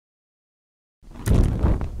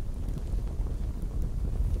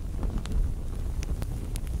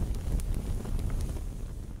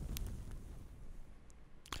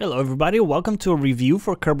Hello everybody, welcome to a review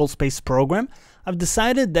for Kerbal Space Program. I've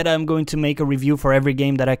decided that I'm going to make a review for every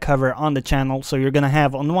game that I cover on the channel, so you're gonna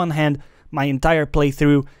have on one hand my entire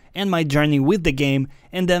playthrough and my journey with the game,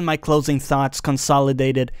 and then my closing thoughts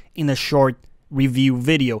consolidated in a short review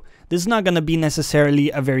video. This is not gonna be necessarily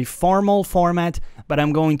a very formal format, but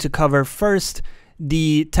I'm going to cover first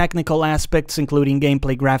the technical aspects, including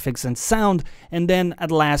gameplay, graphics, and sound, and then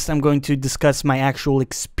at last I'm going to discuss my actual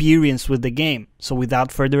experience with the game. So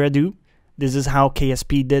without further ado, this is how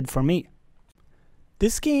KSP did for me.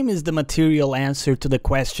 This game is the material answer to the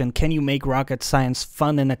question, can you make rocket science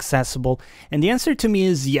fun and accessible? And the answer to me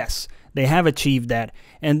is yes, they have achieved that.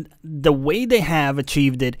 And the way they have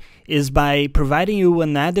achieved it is by providing you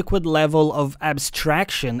an adequate level of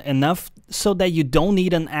abstraction, enough so that you don't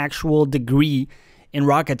need an actual degree in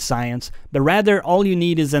rocket science, but rather all you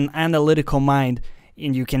need is an analytical mind,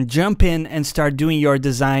 and you can jump in and start doing your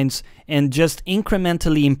designs and just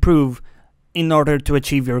incrementally improve in order to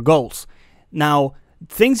achieve your goals. Now,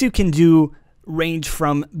 things you can do range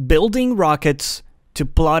from building rockets to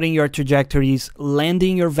plotting your trajectories,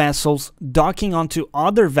 landing your vessels, docking onto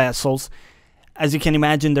other vessels. As you can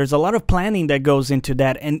imagine, there's a lot of planning that goes into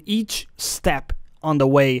that, and each step on the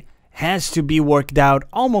way has to be worked out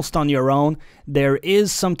almost on your own. There is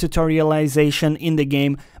some tutorialization in the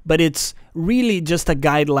game, but it's really just a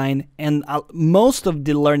guideline, and most of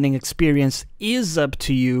the learning experience is up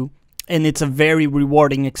to you, and it's a very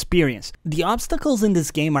rewarding experience. The obstacles in this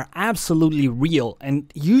game are absolutely real and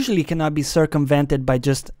usually cannot be circumvented by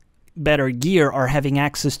just better gear or having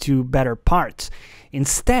access to better parts.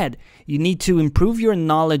 Instead, you need to improve your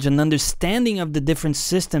knowledge and understanding of the different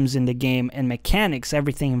systems in the game and mechanics,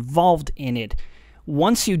 everything involved in it.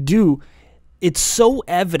 Once you do, it's so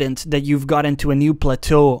evident that you've gotten to a new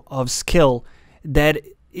plateau of skill that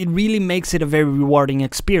it really makes it a very rewarding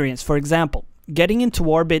experience. For example, getting into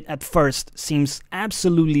orbit at first seems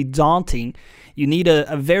absolutely daunting. You need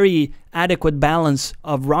a very adequate balance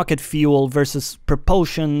of rocket fuel versus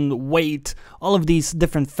propulsion, weight, all of these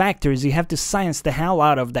different factors. You have to science the hell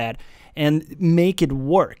out of that and make it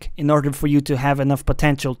work in order for you to have enough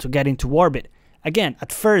potential to get into orbit. Again,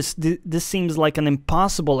 at first, this seems like an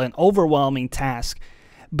impossible and overwhelming task,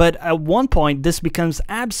 but at one point, this becomes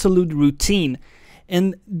absolute routine.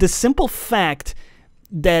 And the simple fact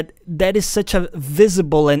that is such a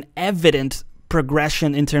visible and evident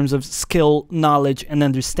progression in terms of skill, knowledge, and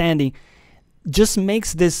understanding just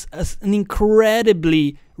makes this an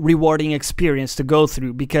incredibly rewarding experience to go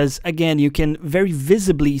through, because again, you can very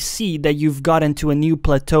visibly see that you've gotten to a new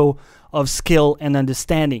plateau of skill and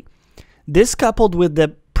understanding. This, coupled with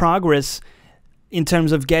the progress in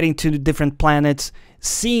terms of getting to different planets,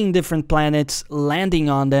 seeing different planets, landing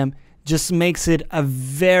on them, just makes it a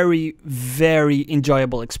very, very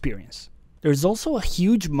enjoyable experience. There's also a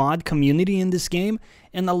huge mod community in this game,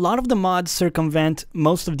 and a lot of the mods circumvent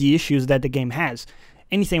most of the issues that the game has.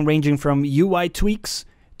 Anything ranging from UI tweaks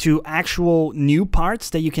to actual new parts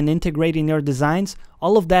that you can integrate in your designs,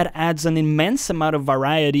 all of that adds an immense amount of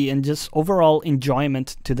variety and just overall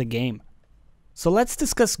enjoyment to the game. So let's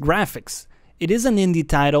discuss graphics. It is an indie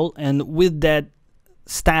title, and with that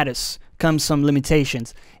status comes some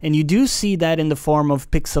limitations, and you do see that in the form of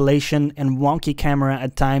pixelation and wonky camera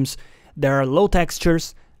at times. There are low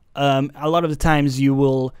textures. A lot of the times you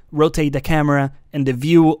will rotate the camera and the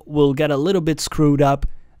view will get a little bit screwed up.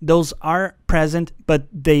 Those are present, but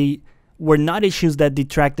they were not issues that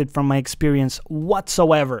detracted from my experience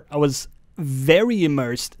whatsoever. I was very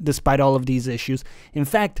immersed despite all of these issues. In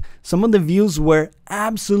fact, some of the views were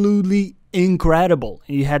absolutely incredible.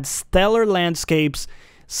 You had stellar landscapes,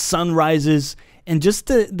 sunrises, and just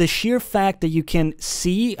the sheer fact that you can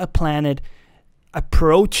see a planet,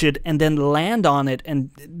 approach it, and then land on it,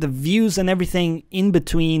 and the views and everything in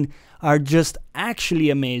between are just actually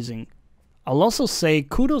amazing. I'll also say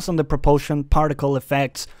kudos on the propulsion particle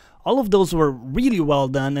effects. All of those were really well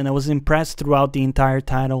done, and I was impressed throughout the entire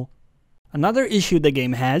title. Another issue the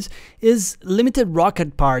game has is limited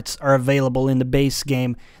rocket parts are available in the base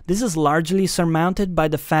game. This is largely surmounted by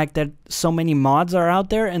the fact that so many mods are out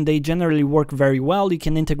there and they generally work very well. You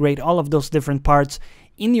can integrate all of those different parts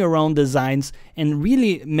in your own designs and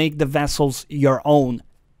really make the vessels your own.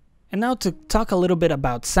 And now to talk a little bit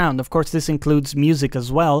about sound. Of course, this includes music as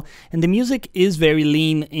well, and the music is very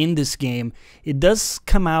lean in this game. It does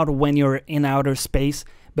come out when you're in outer space,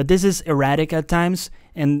 but this is erratic at times,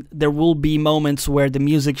 and there will be moments where the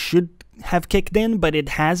music should have kicked in, but it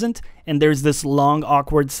hasn't, and there's this long,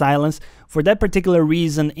 awkward silence. For that particular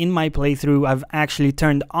reason, in my playthrough, I've actually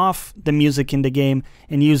turned off the music in the game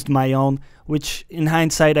and used my own, which in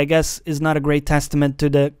hindsight, I guess, is not a great testament to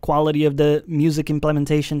the quality of the music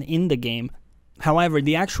implementation in the game. However,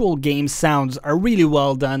 the actual game sounds are really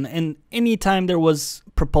well done, and anytime there was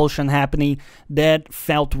propulsion happening, that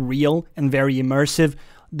felt real and very immersive.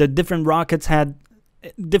 The different rockets had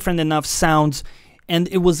different enough sounds, and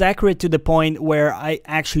it was accurate to the point where I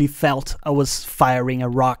actually felt I was firing a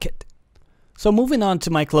rocket. So moving on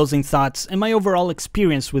to my closing thoughts and my overall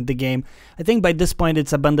experience with the game, I think by this point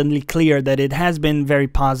it's abundantly clear that it has been very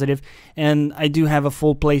positive, and I do have a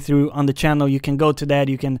full playthrough on the channel. You can go to that,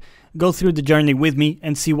 you can go through the journey with me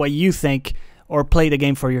and see what you think, or play the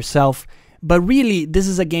game for yourself. But really, this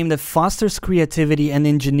is a game that fosters creativity and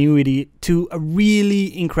ingenuity to a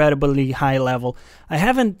really incredibly high level. I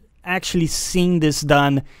haven't actually seen this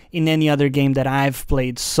done in any other game that I've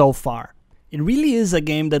played so far. It really is a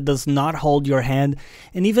game that does not hold your hand,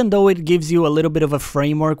 and even though it gives you a little bit of a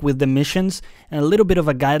framework with the missions and a little bit of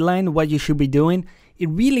a guideline what you should be doing, it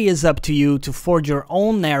really is up to you to forge your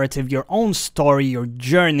own narrative, your own story, your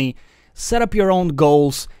journey, set up your own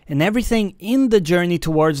goals, and everything in the journey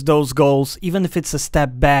towards those goals, even if it's a step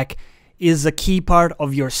back, is a key part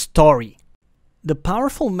of your story. The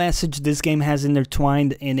powerful message this game has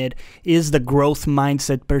intertwined in it is the growth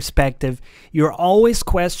mindset perspective. You're always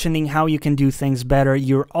questioning how you can do things better,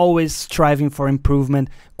 you're always striving for improvement,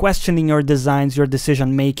 questioning your designs, your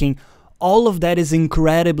decision making. All of that is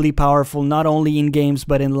incredibly powerful, not only in games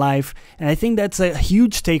but in life, and I think that's a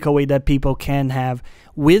huge takeaway that people can have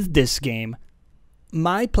with this game.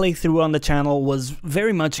 My playthrough on the channel was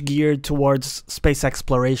very much geared towards space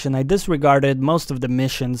exploration. I disregarded most of the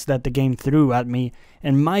missions that the game threw at me,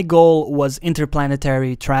 and my goal was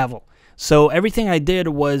interplanetary travel. So everything I did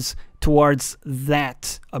was towards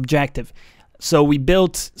that objective. So we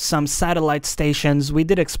built some satellite stations, we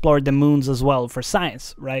did explore the moons as well for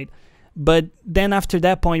science, right? But then after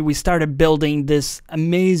that point, we started building this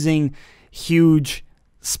amazing, huge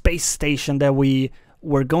space station that we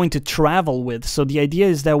were going to travel with. So the idea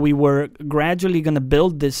is that we were gradually going to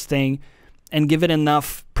build this thing and give it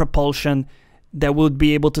enough propulsion that would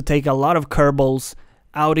be able to take a lot of kerbals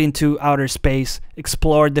out into outer space,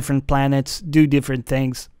 explore different planets, do different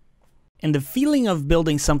things. And the feeling of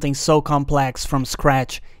building something so complex from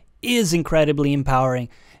scratch is incredibly empowering.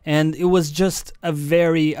 And it was just a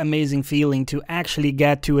very amazing feeling to actually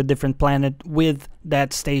get to a different planet with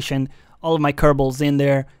that station, all of my kerbals in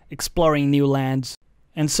there, exploring new lands.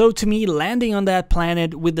 And so to me, landing on that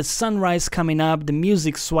planet with the sunrise coming up, the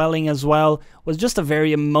music swelling as well, was just a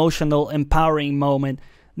very emotional, empowering moment,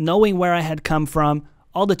 knowing where I had come from,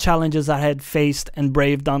 all the challenges I had faced and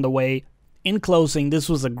braved on the way. In closing, this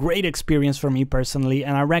was a great experience for me personally,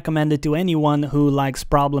 and I recommend it to anyone who likes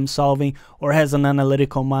problem solving or has an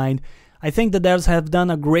analytical mind. I think the devs have done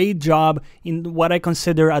a great job in what I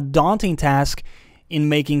consider a daunting task in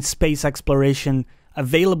making space exploration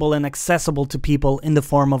available and accessible to people in the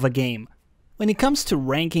form of a game. When it comes to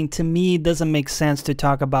ranking, to me it doesn't make sense to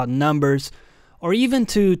talk about numbers or even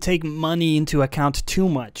to take money into account too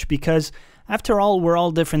much, because after all, we're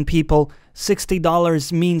all different people.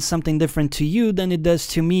 $60 means something different to you than it does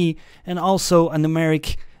to me, and also a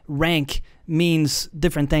numeric rank means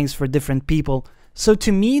different things for different people. So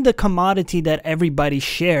to me, the commodity that everybody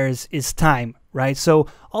shares is time, right? So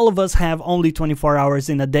all of us have only 24 hours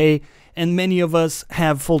in a day, and many of us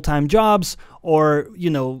have full-time jobs, or, you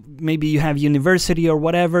know, maybe you have university or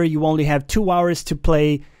whatever, you only have 2 hours to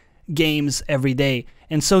play games every day.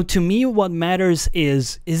 And so to me, what matters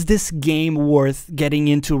is this game worth getting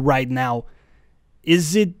into right now?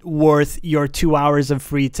 Is it worth your 2 hours of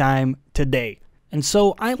free time today? And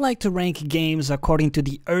so I like to rank games according to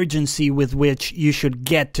the urgency with which you should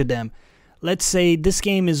get to them. Let's say this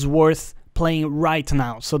game is worth playing right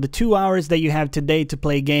now. So the 2 hours that you have today to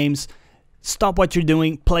play games, stop what you're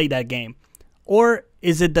doing, play that game. Or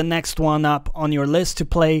is it the next one up on your list to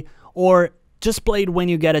play, or just play it when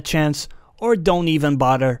you get a chance, or don't even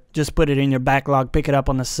bother, just put it in your backlog, pick it up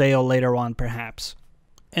on a sale later on perhaps.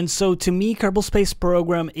 And so to me, Kerbal Space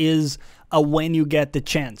Program is a when you get the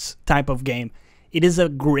chance type of game. It is a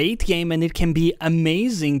great game and it can be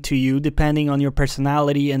amazing to you depending on your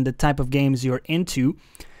personality and the type of games you're into,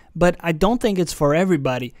 but I don't think it's for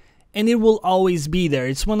everybody. And it will always be there.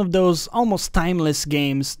 It's one of those almost timeless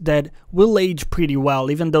games that will age pretty well,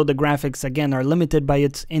 even though the graphics again are limited by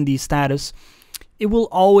its indie status. It will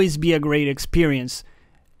always be a great experience.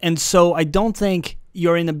 And so I don't think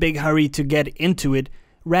you're in a big hurry to get into it.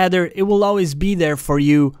 Rather, it will always be there for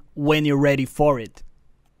you when you're ready for it.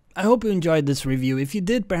 I hope you enjoyed this review. If you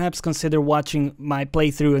did, perhaps consider watching my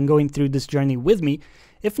playthrough and going through this journey with me.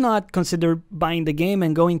 If not, consider buying the game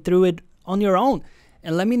and going through it on your own.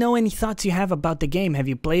 And let me know any thoughts you have about the game. Have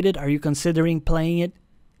you played it? Are you considering playing it?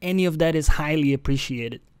 Any of that is highly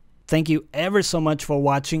appreciated. Thank you ever so much for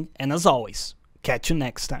watching, and as always, catch you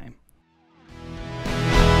next time.